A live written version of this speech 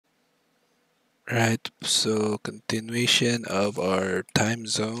Right, so continuation of our time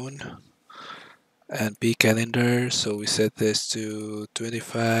zone and P calendar. So we set this to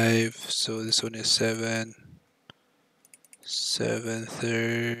 25. So this one is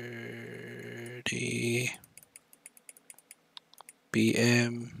 7:30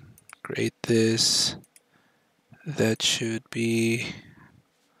 p.m. Create this. That should be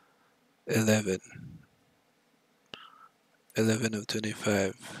 11. 11 of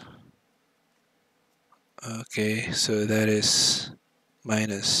 25. Okay, so that is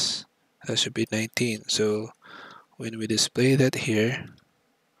minus. That should be 19. So when we display that here,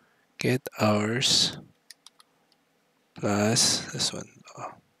 get hours plus this one.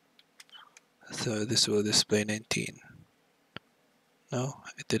 Oh, so this will display 19. No,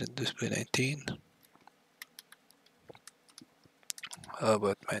 it didn't display 19. How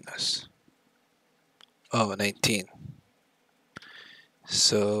about minus? Oh, 19.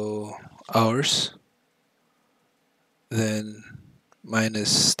 So hours, then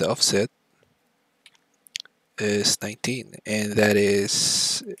minus the offset is 19, and that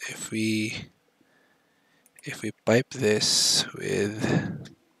is if we pipe this with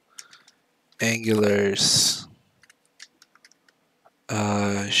Angular's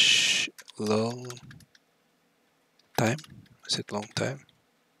long time. Is it long time?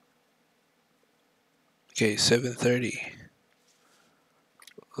 Okay, 7:30.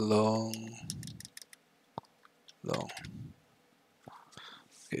 Long.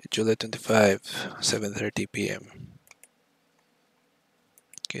 Okay, July 25, 7:30 p.m.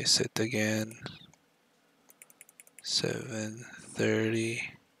 Okay, set again. 7:30.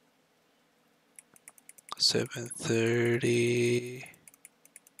 7:30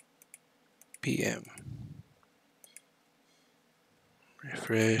 p.m.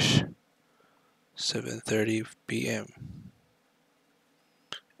 Refresh. 7:30 p.m.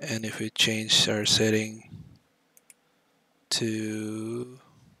 And if we change our setting to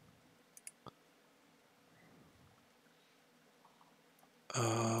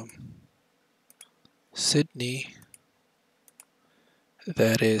Sydney,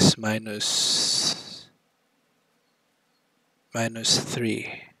 that is minus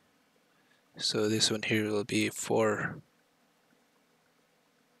 3. So this one here will be 4.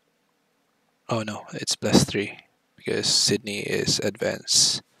 Oh no, it's plus 3 because Sydney is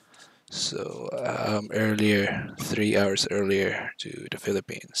advanced. So earlier, 3 hours earlier to the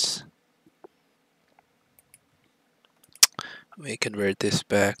Philippines. We convert this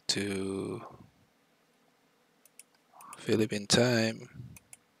back to Philippine time,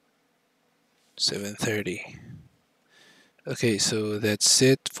 7:30. Okay, so that's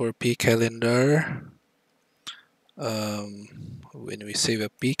it for P calendar. When we save a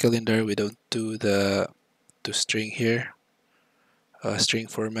P calendar, we don't do the string here, string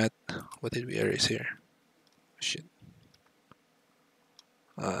format. What did we erase here? Shit.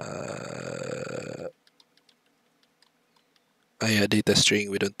 Yeah, data string.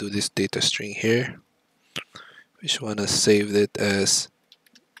 We don't do this data string here. We just wanna save it as,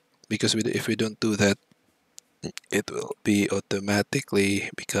 because if we don't do that, it will be automatically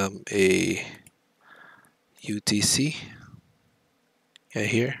become a UTC. Yeah,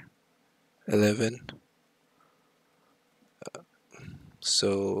 here 11.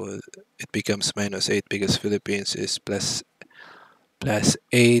 So it becomes minus 8 because Philippines is plus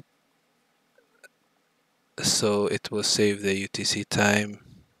 8. So it will save the UTC time,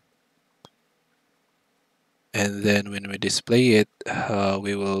 and then when we display it,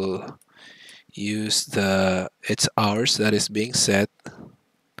 we will use its hours that is being set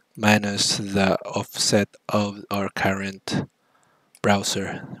minus the offset of our current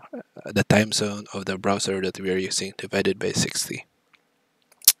browser, the time zone of the browser that we are using, divided by 60,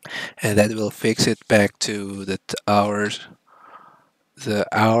 and that will fix it back to the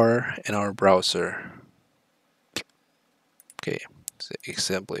hour in our browser. Okay, so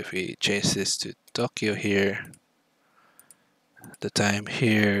example, if we change this to Tokyo here, the time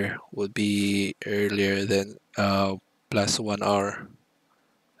here would be earlier than plus 1 hour.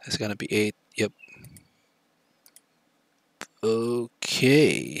 It's gonna be 8. Yep.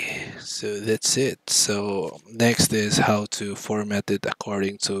 Okay, so that's it. So next is how to format it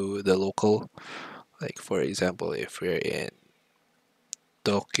according to the local. Like for example, if we're in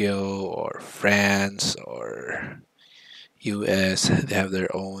Tokyo or France or US, they have their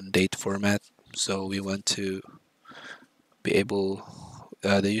own date format. So we want to be able,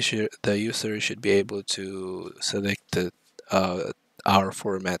 the user should be able to select the hour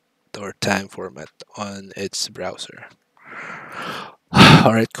format or time format on its browser.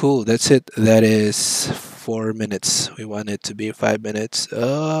 All right, cool. That's it. That is 4 minutes. We want it to be 5 minutes.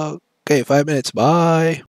 Okay, 5 minutes. Bye.